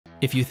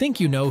If you think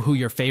you know who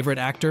your favorite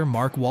actor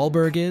Mark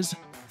Wahlberg is,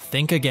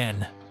 think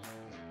again.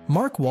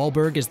 Mark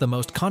Wahlberg is the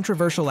most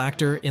controversial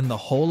actor in the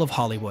whole of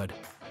Hollywood,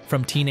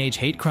 from teenage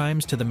hate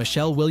crimes to the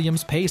Michelle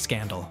Williams pay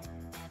scandal.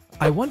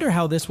 I wonder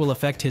how this will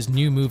affect his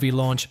new movie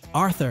launch,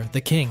 Arthur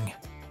the King.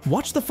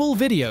 Watch the full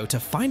video to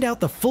find out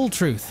the full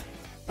truth.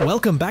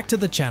 Welcome back to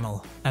the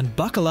channel, and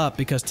buckle up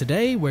because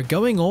today we're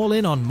going all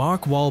in on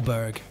Mark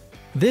Wahlberg.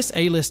 This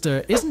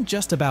A-lister isn't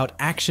just about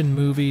action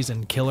movies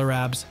and killer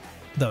abs,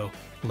 though,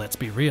 let's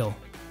be real,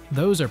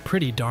 those are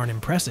pretty darn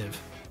impressive.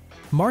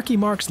 Marky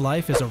Mark's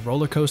life is a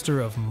roller coaster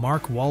of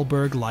Mark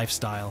Wahlberg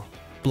lifestyle,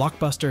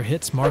 blockbuster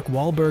hits Mark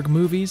Wahlberg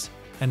movies,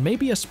 and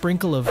maybe a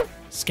sprinkle of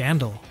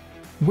scandal.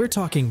 We're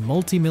talking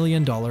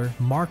multi-million-dollar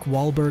Mark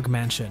Wahlberg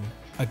mansion,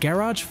 a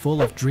garage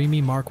full of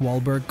dreamy Mark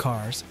Wahlberg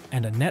cars,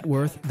 and a net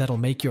worth that'll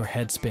make your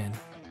head spin.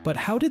 But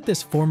how did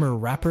this former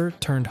rapper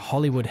turned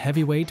Hollywood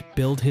heavyweight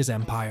build his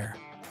empire?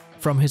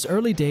 From his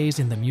early days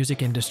in the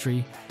music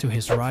industry to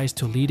his rise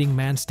to leading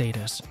man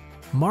status,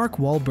 Mark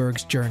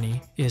Wahlberg's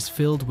journey is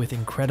filled with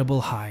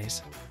incredible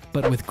highs.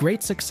 But with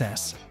great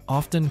success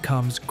often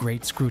comes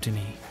great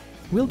scrutiny.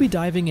 We'll be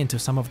diving into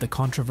some of the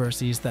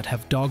controversies that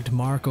have dogged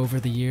Mark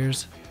over the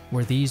years.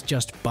 Were these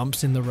just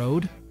bumps in the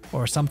road,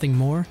 or something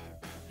more?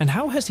 And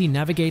how has he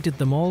navigated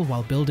them all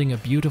while building a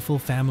beautiful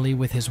family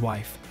with his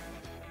wife?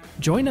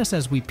 Join us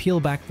as we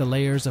peel back the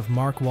layers of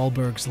Mark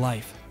Wahlberg's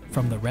life,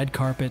 from the red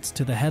carpets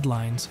to the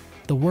headlines,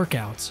 the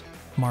workouts,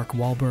 Mark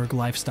Wahlberg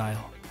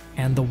lifestyle,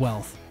 and the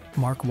wealth,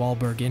 Mark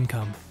Wahlberg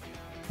income.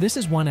 This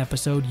is one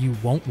episode you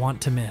won't want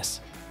to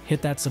miss.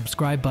 Hit that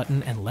subscribe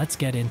button and let's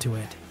get into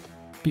it.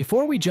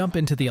 Before we jump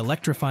into the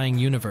electrifying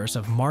universe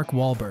of Mark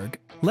Wahlberg,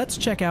 let's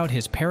check out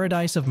his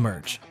paradise of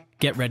merch.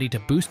 Get ready to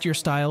boost your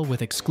style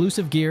with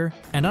exclusive gear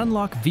and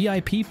unlock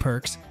VIP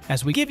perks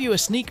as we give you a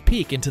sneak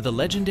peek into the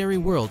legendary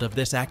world of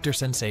this actor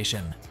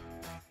sensation.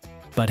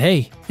 But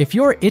hey, if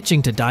you're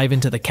itching to dive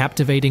into the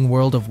captivating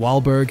world of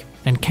Wahlberg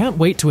and can't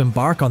wait to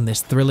embark on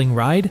this thrilling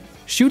ride,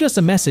 shoot us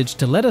a message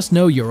to let us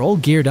know you're all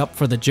geared up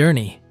for the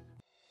journey.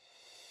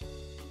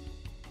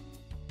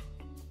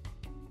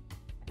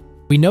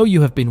 We know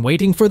you have been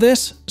waiting for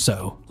this,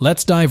 so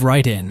let's dive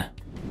right in.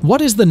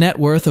 What is the net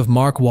worth of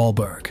Mark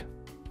Wahlberg?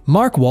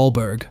 Mark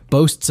Wahlberg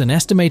boasts an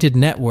estimated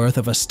net worth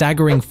of a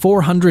staggering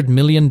 $400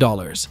 million,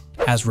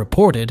 as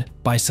reported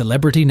by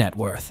Celebrity Net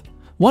Worth.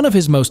 One of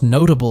his most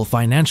notable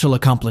financial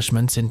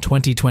accomplishments in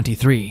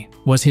 2023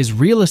 was his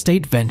real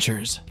estate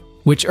ventures,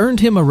 which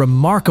earned him a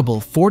remarkable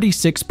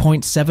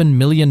 $46.7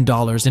 million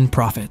in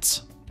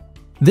profits.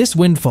 This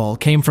windfall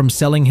came from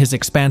selling his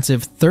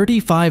expansive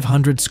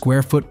 3,500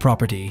 square foot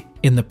property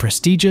in the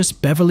prestigious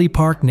Beverly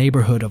Park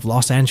neighborhood of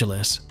Los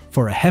Angeles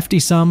for a hefty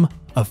sum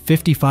of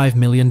 $55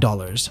 million.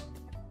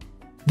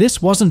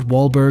 This wasn't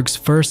Wahlberg's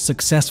first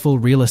successful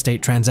real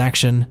estate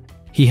transaction.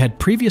 He had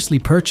previously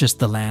purchased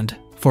the land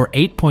for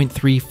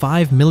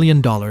 $8.35 million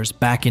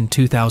back in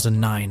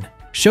 2009,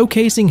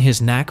 showcasing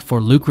his knack for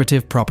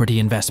lucrative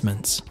property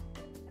investments.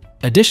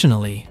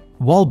 Additionally,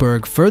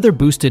 Wahlberg further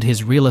boosted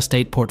his real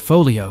estate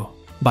portfolio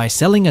by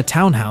selling a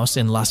townhouse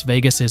in Las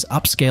Vegas's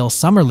upscale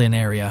Summerlin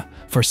area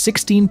for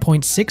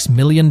 $16.6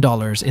 million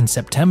in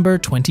September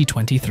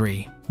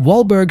 2023.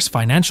 Wahlberg's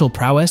financial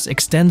prowess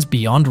extends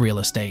beyond real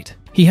estate.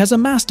 He has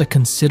amassed a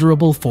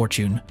considerable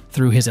fortune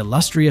through his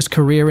illustrious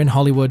career in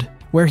Hollywood,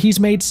 where he's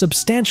made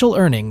substantial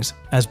earnings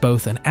as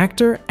both an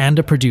actor and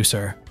a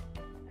producer.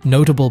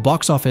 Notable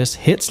box office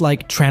hits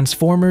like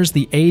Transformers: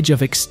 The Age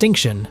of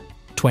Extinction,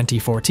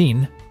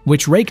 2014,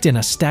 which raked in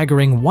a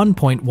staggering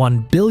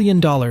 $1.1 billion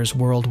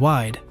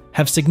worldwide,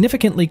 have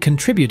significantly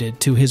contributed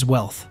to his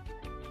wealth.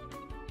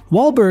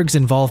 Wahlberg's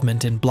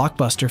involvement in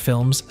blockbuster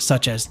films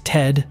such as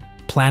Ted,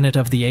 Planet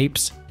of the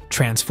Apes,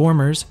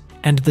 Transformers,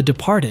 and The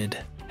Departed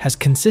has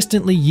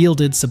consistently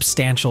yielded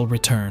substantial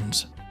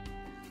returns.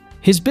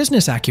 His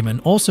business acumen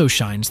also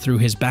shines through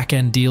his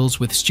back-end deals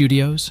with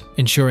studios,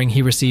 ensuring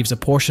he receives a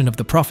portion of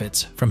the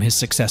profits from his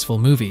successful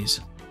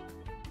movies.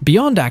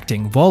 Beyond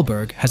acting,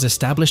 Wahlberg has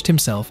established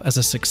himself as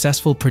a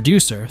successful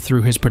producer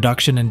through his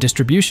production and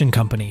distribution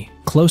company,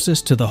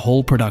 Closest to the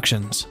Whole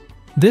Productions.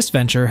 This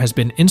venture has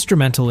been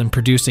instrumental in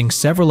producing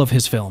several of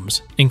his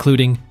films,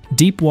 including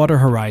Deepwater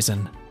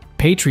Horizon,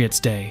 Patriots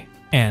Day,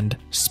 and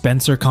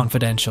Spencer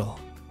Confidential.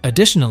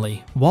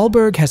 Additionally,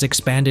 Wahlberg has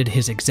expanded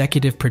his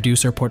executive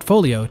producer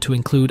portfolio to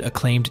include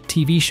acclaimed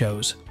TV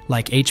shows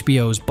like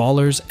HBO's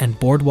Ballers and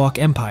Boardwalk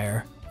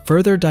Empire,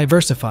 further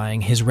diversifying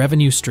his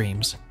revenue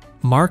streams.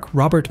 Mark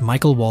Robert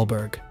Michael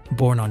Wahlberg,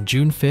 born on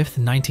June 5,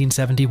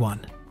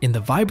 1971, in the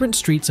vibrant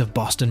streets of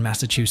Boston,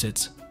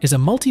 Massachusetts, is a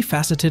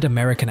multifaceted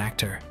American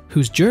actor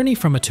whose journey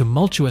from a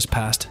tumultuous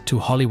past to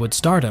Hollywood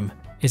stardom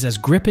is as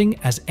gripping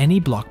as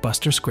any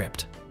blockbuster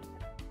script.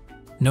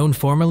 Known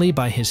formerly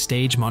by his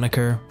stage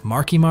moniker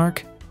Marky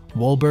Mark,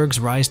 Wahlberg's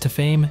rise to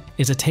fame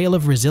is a tale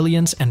of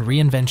resilience and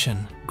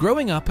reinvention.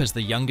 Growing up as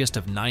the youngest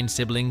of 9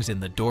 siblings in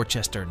the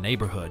Dorchester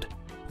neighborhood,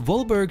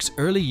 Wahlberg's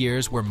early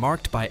years were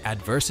marked by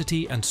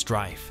adversity and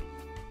strife.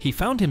 He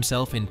found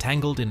himself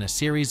entangled in a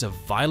series of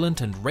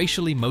violent and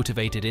racially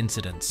motivated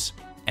incidents.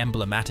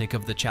 emblematic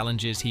of the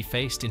challenges he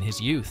faced in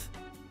his youth.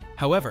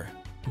 However,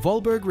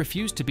 Wahlberg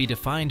refused to be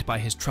defined by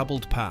his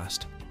troubled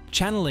past,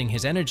 channeling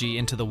his energy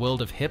into the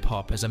world of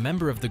hip-hop as a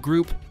member of the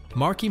group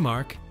Marky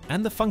Mark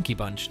and the Funky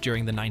Bunch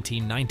during the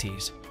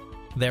 1990s.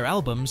 Their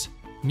albums,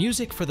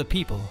 Music for the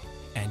People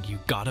and You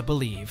Gotta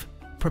Believe,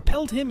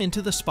 propelled him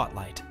into the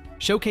spotlight,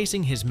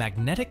 showcasing his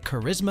magnetic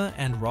charisma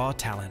and raw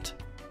talent.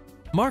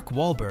 Mark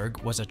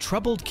Wahlberg was a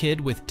troubled kid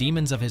with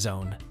demons of his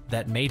own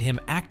that made him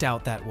act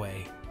out that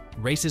way.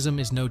 Racism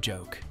is no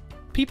joke.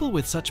 People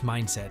with such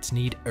mindsets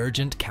need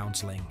urgent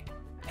counseling.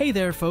 Hey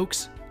there,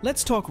 folks.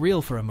 Let's talk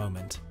real for a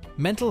moment.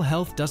 Mental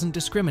health doesn't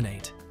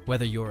discriminate,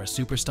 whether you're a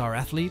superstar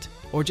athlete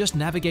or just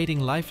navigating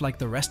life like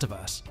the rest of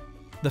us.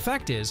 The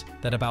fact is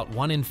that about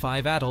 1 in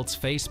 5 adults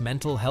face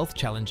mental health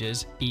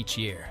challenges each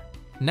year.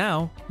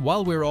 Now,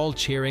 while we're all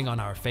cheering on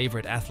our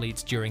favorite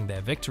athletes during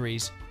their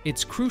victories,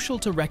 it's crucial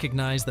to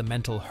recognize the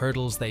mental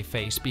hurdles they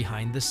face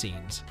behind the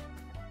scenes.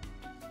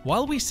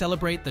 While we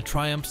celebrate the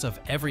triumphs of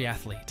every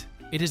athlete,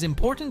 it is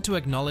important to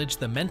acknowledge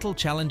the mental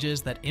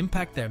challenges that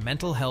impact their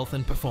mental health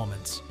and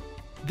performance.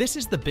 This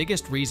is the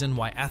biggest reason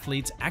why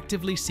athletes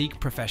actively seek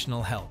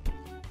professional help.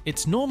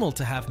 It's normal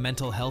to have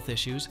mental health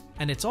issues,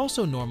 and it's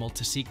also normal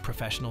to seek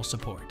professional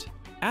support.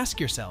 Ask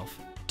yourself,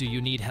 do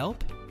you need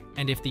help?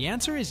 And if the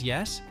answer is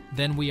yes,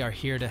 then we are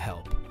here to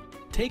help.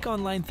 Take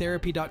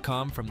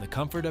onlinetherapy.com from the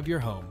comfort of your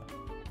home,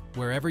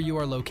 wherever you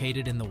are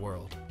located in the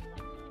world.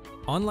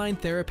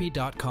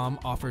 Onlinetherapy.com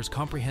offers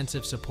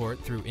comprehensive support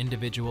through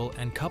individual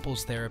and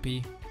couples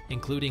therapy,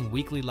 including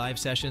weekly live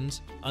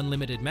sessions,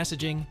 unlimited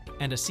messaging,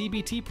 and a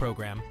CBT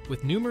program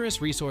with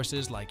numerous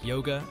resources like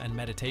yoga and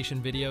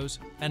meditation videos,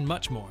 and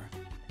much more.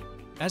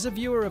 As a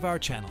viewer of our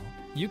channel,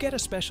 you get a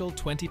special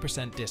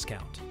 20%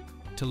 discount.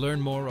 To learn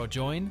more or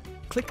join,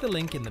 click the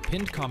link in the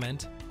pinned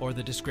comment or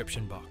the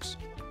description box.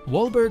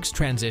 Wahlberg's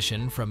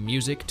transition from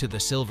music to the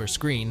silver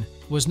screen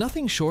was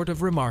nothing short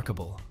of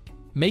remarkable.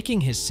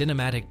 Making his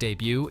cinematic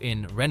debut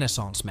in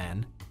Renaissance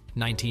Man,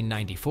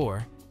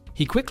 1994,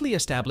 he quickly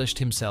established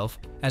himself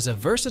as a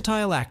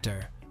versatile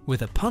actor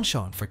with a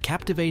penchant for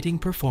captivating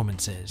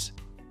performances.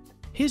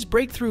 His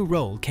breakthrough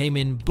role came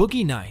in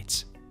Boogie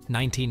Nights,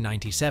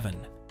 1997,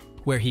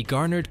 where he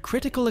garnered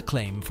critical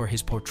acclaim for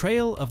his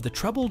portrayal of the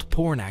troubled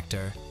porn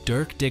actor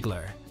Dirk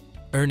Diggler,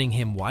 earning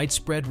him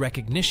widespread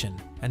recognition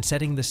and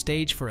setting the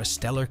stage for a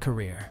stellar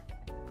career.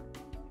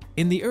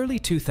 In the early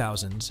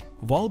 2000s,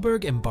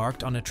 Wahlberg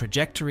embarked on a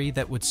trajectory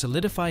that would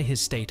solidify his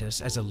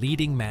status as a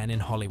leading man in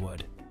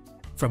Hollywood.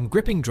 From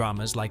gripping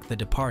dramas like The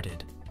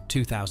Departed,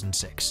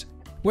 2006,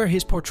 where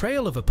his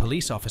portrayal of a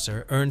police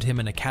officer earned him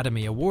an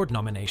Academy Award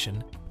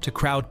nomination, to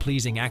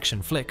crowd-pleasing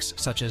action flicks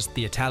such as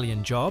The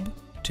Italian Job,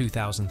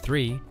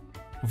 2003,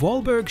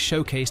 Wahlberg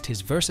showcased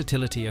his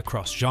versatility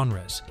across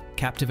genres,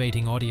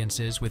 captivating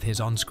audiences with his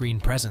on-screen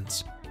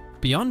presence.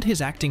 Beyond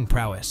his acting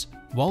prowess,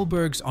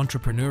 Wahlberg's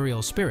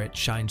entrepreneurial spirit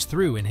shines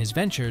through in his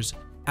ventures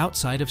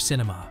outside of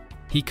cinema.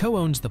 He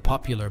co-owns the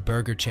popular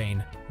burger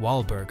chain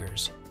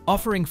Wahlburgers,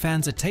 offering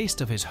fans a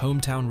taste of his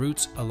hometown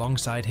roots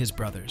alongside his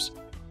brothers.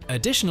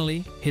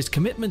 Additionally, his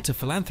commitment to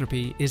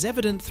philanthropy is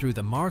evident through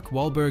the Mark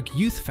Wahlberg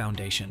Youth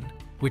Foundation,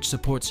 which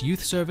supports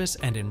youth service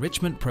and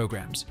enrichment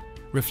programs,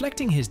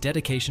 reflecting his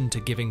dedication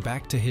to giving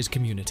back to his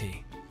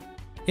community.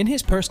 In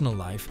his personal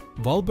life,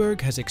 Wahlberg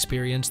has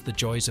experienced the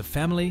joys of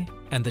family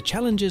and the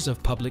challenges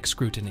of public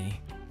scrutiny.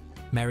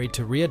 Married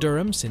to Rhea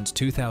Durham since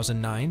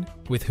 2009,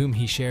 with whom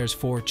he shares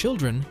 4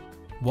 children,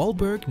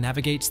 Wahlberg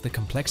navigates the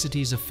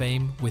complexities of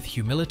fame with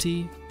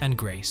humility and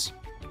grace.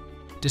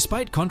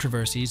 Despite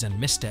controversies and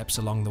missteps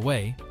along the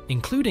way,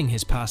 including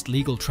his past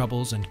legal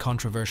troubles and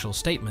controversial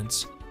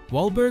statements,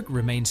 Wahlberg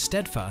remains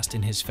steadfast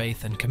in his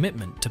faith and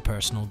commitment to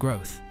personal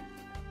growth.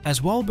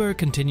 As Wahlberg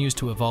continues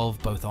to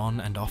evolve both on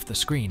and off the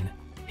screen,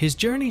 his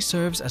journey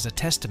serves as a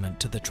testament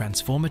to the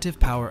transformative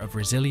power of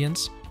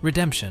resilience,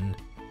 redemption,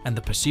 and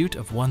the pursuit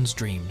of one's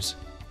dreams.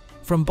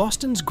 From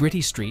Boston's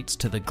gritty streets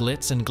to the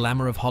glitz and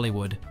glamour of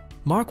Hollywood,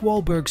 Mark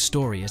Wahlberg's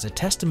story is a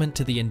testament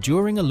to the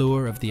enduring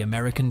allure of the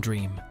American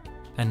dream.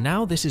 And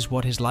now this is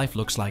what his life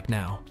looks like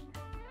now.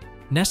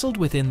 Nestled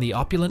within the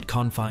opulent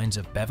confines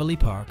of Beverly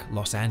Park,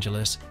 Los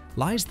Angeles,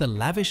 lies the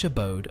lavish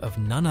abode of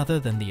none other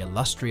than the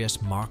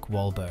illustrious Mark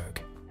Wahlberg.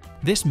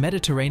 This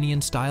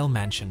Mediterranean-style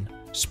mansion,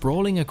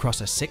 sprawling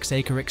across a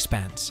 6-acre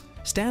expanse,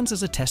 stands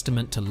as a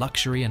testament to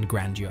luxury and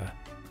grandeur.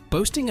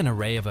 Boasting an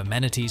array of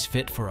amenities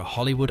fit for a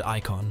Hollywood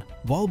icon,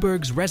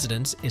 Wahlberg's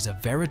residence is a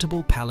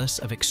veritable palace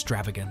of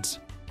extravagance.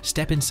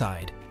 Step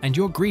inside, and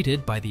you're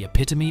greeted by the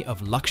epitome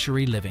of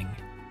luxury living.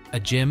 A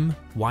gym,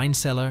 wine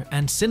cellar,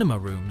 and cinema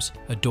rooms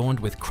adorned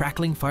with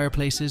crackling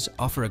fireplaces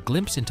offer a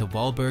glimpse into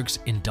Wahlberg's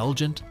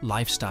indulgent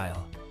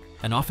lifestyle.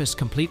 An office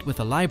complete with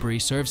a library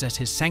serves as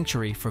his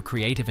sanctuary for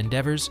creative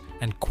endeavors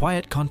and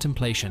quiet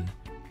contemplation,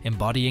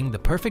 embodying the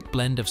perfect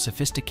blend of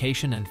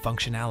sophistication and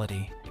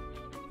functionality.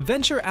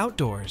 Venture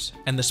outdoors,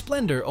 and the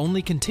splendor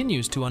only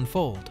continues to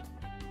unfold.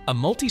 A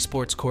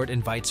multi-sports court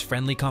invites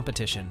friendly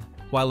competition,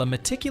 while a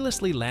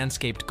meticulously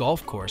landscaped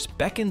golf course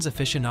beckons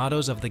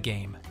aficionados of the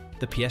game.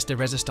 The pièce de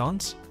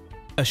résistance?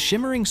 A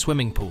shimmering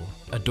swimming pool,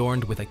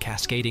 adorned with a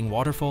cascading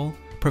waterfall,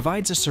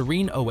 provides a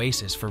serene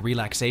oasis for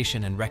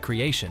relaxation and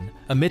recreation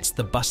amidst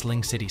the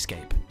bustling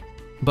cityscape.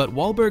 But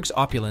Wahlberg's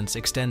opulence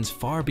extends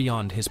far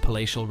beyond his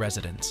palatial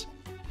residence.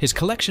 His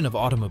collection of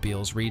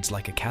automobiles reads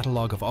like a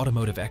catalogue of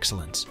automotive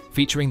excellence,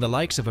 featuring the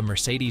likes of a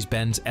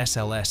Mercedes-Benz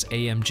SLS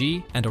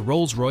AMG and a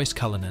Rolls-Royce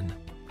Cullinan.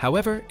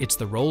 However, it's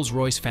the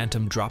Rolls-Royce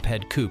Phantom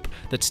drophead coupe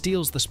that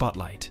steals the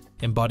spotlight,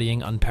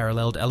 embodying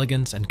unparalleled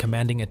elegance and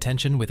commanding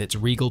attention with its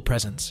regal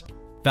presence.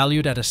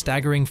 Valued at a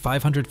staggering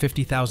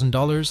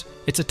 $550,000,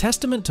 it's a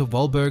testament to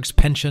Wahlberg's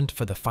penchant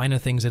for the finer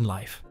things in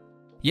life.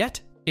 Yet,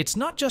 it's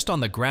not just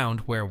on the ground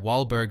where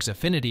Wahlberg's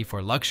affinity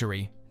for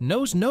luxury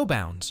knows no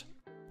bounds.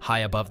 High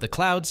above the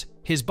clouds,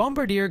 his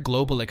Bombardier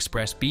Global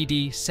Express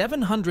BD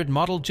 700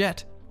 model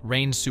jet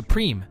reigns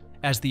supreme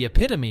as the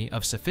epitome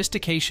of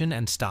sophistication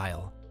and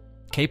style.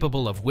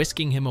 Capable of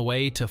whisking him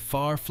away to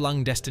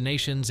far-flung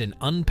destinations in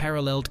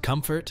unparalleled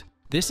comfort,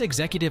 this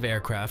executive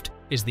aircraft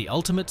is the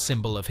ultimate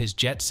symbol of his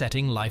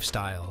jet-setting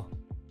lifestyle.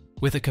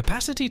 With a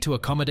capacity to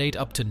accommodate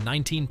up to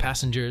 19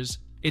 passengers,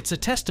 it's a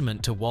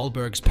testament to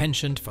Wahlberg's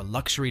penchant for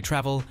luxury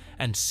travel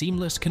and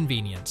seamless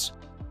convenience.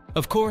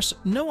 Of course,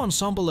 no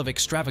ensemble of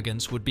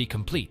extravagance would be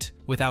complete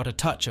without a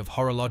touch of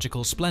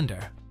horological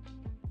splendor.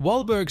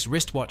 Wahlberg's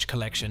wristwatch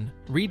collection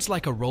reads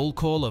like a roll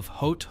call of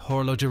haute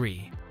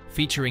horlogerie,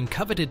 featuring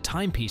coveted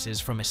timepieces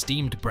from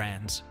esteemed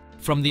brands.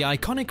 From the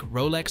iconic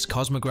Rolex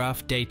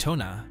Cosmograph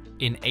Daytona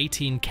in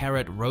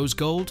 18-karat rose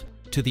gold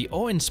to the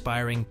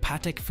awe-inspiring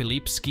Patek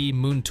Philippe Ski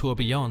Moon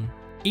Tourbillon,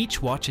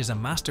 each watch is a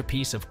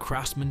masterpiece of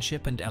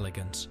craftsmanship and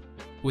elegance.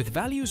 With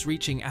values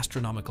reaching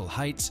astronomical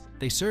heights,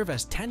 they serve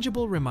as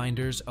tangible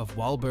reminders of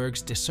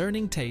Wahlberg's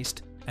discerning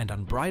taste and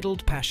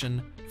unbridled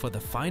passion for the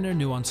finer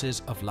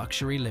nuances of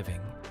luxury living.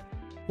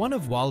 One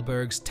of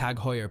Wahlberg's Tag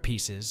Heuer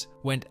pieces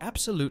went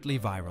absolutely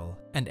viral,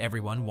 and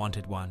everyone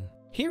wanted one.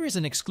 Here is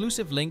an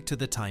exclusive link to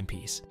the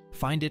timepiece.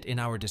 Find it in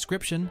our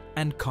description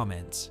and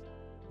comments.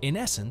 In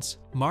essence,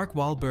 Mark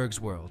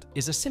Wahlberg's world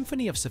is a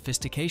symphony of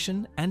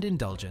sophistication and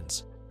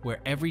indulgence,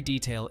 where every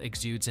detail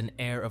exudes an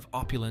air of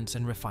opulence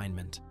and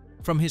refinement.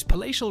 From his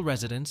palatial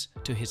residence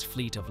to his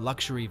fleet of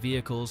luxury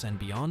vehicles and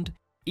beyond,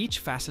 each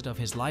facet of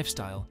his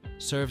lifestyle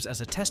serves as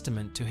a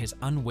testament to his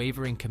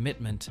unwavering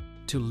commitment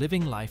to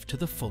living life to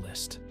the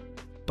fullest.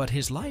 But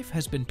his life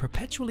has been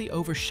perpetually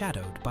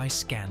overshadowed by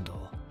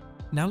scandal.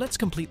 Now let's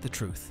complete the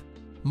truth.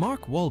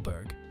 Mark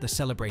Wahlberg, the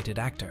celebrated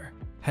actor,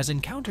 has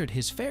encountered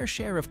his fair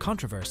share of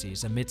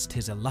controversies amidst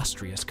his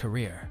illustrious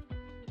career.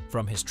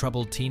 From his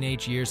troubled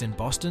teenage years in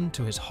Boston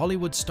to his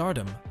Hollywood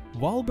stardom,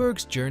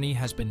 Wahlberg's journey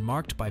has been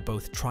marked by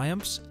both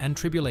triumphs and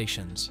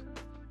tribulations.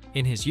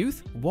 In his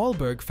youth,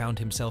 Wahlberg found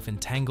himself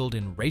entangled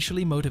in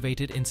racially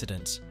motivated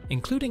incidents,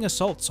 including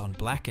assaults on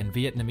Black and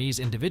Vietnamese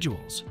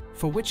individuals,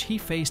 for which he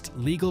faced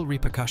legal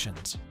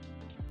repercussions.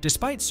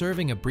 Despite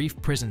serving a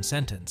brief prison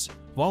sentence,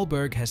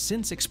 Wahlberg has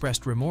since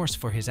expressed remorse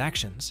for his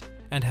actions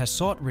and has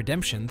sought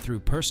redemption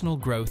through personal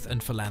growth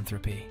and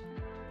philanthropy.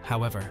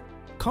 However,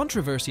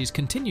 controversies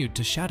continued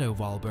to shadow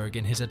Wahlberg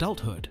in his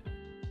adulthood.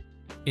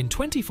 In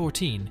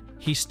 2014,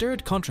 he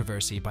stirred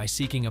controversy by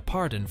seeking a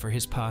pardon for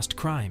his past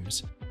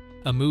crimes,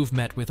 a move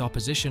met with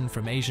opposition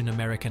from Asian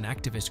American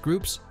activist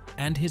groups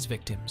and his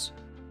victims.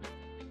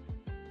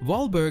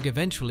 Wahlberg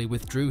eventually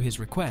withdrew his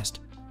request,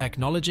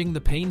 acknowledging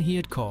the pain he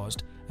had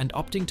caused and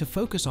opting to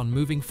focus on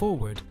moving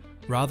forward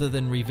rather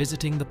than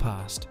revisiting the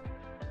past.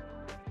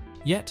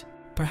 Yet,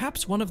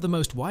 perhaps one of the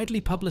most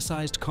widely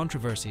publicized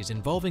controversies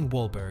involving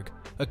Wahlberg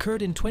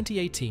occurred in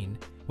 2018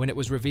 when it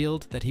was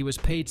revealed that he was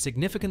paid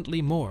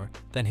significantly more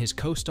than his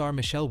co-star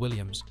Michelle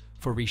Williams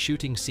for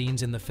reshooting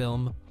scenes in the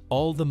film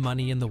All the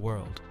Money in the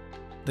World.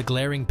 The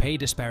glaring pay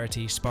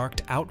disparity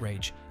sparked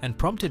outrage and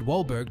prompted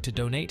Wahlberg to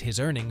donate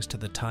his earnings to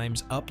the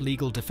Time's Up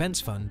Legal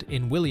Defense Fund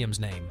in Williams'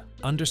 name,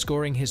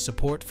 underscoring his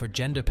support for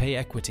gender pay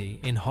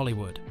equity in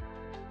Hollywood.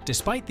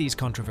 Despite these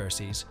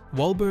controversies,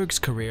 Wahlberg's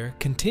career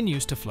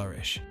continues to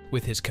flourish,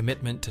 with his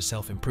commitment to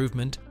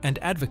self-improvement and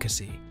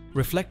advocacy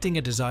reflecting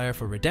a desire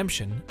for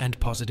redemption and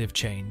positive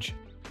change.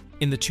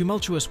 In the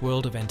tumultuous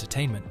world of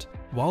entertainment,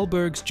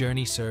 Wahlberg's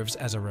journey serves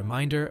as a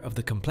reminder of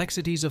the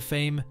complexities of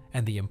fame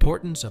and the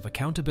importance of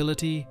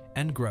accountability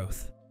and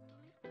growth.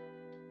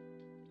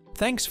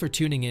 Thanks for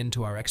tuning in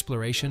to our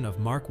exploration of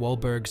Mark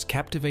Wahlberg's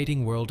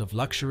captivating world of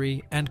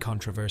luxury and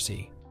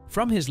controversy.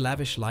 From his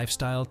lavish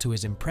lifestyle to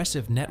his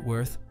impressive net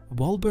worth,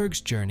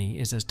 Wahlberg's journey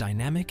is as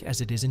dynamic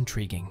as it is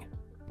intriguing.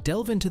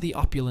 Delve into the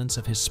opulence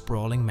of his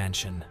sprawling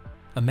mansion,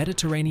 a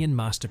Mediterranean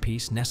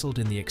masterpiece nestled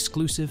in the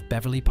exclusive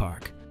Beverly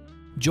Park.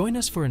 Join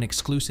us for an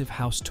exclusive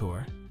house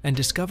tour and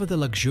discover the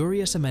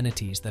luxurious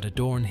amenities that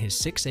adorn his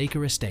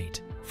 6-acre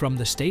estate, from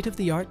the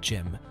state-of-the-art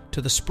gym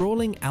to the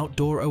sprawling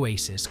outdoor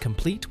oasis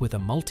complete with a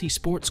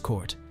multi-sports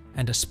court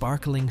and a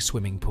sparkling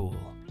swimming pool.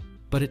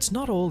 But it's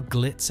not all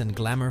glitz and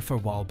glamour for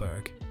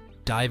Wahlberg.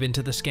 Dive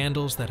into the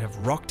scandals that have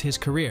rocked his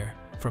career,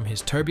 from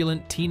his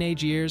turbulent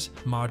teenage years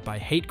marred by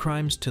hate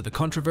crimes to the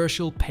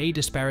controversial pay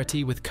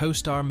disparity with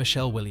co-star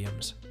Michelle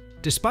Williams.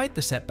 Despite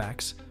the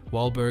setbacks,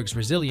 Wahlberg's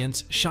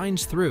resilience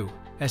shines through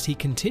as he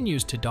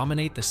continues to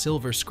dominate the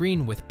silver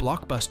screen with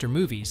blockbuster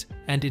movies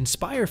and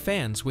inspire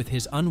fans with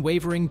his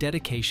unwavering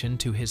dedication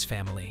to his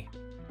family.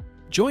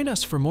 Join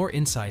us for more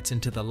insights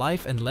into the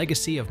life and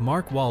legacy of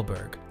Mark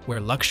Wahlberg,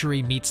 where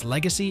luxury meets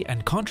legacy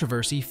and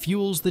controversy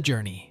fuels the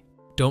journey.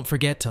 Don't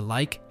forget to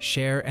like,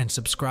 share, and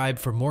subscribe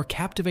for more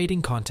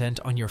captivating content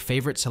on your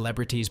favorite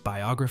celebrities'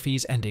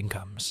 biographies and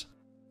incomes.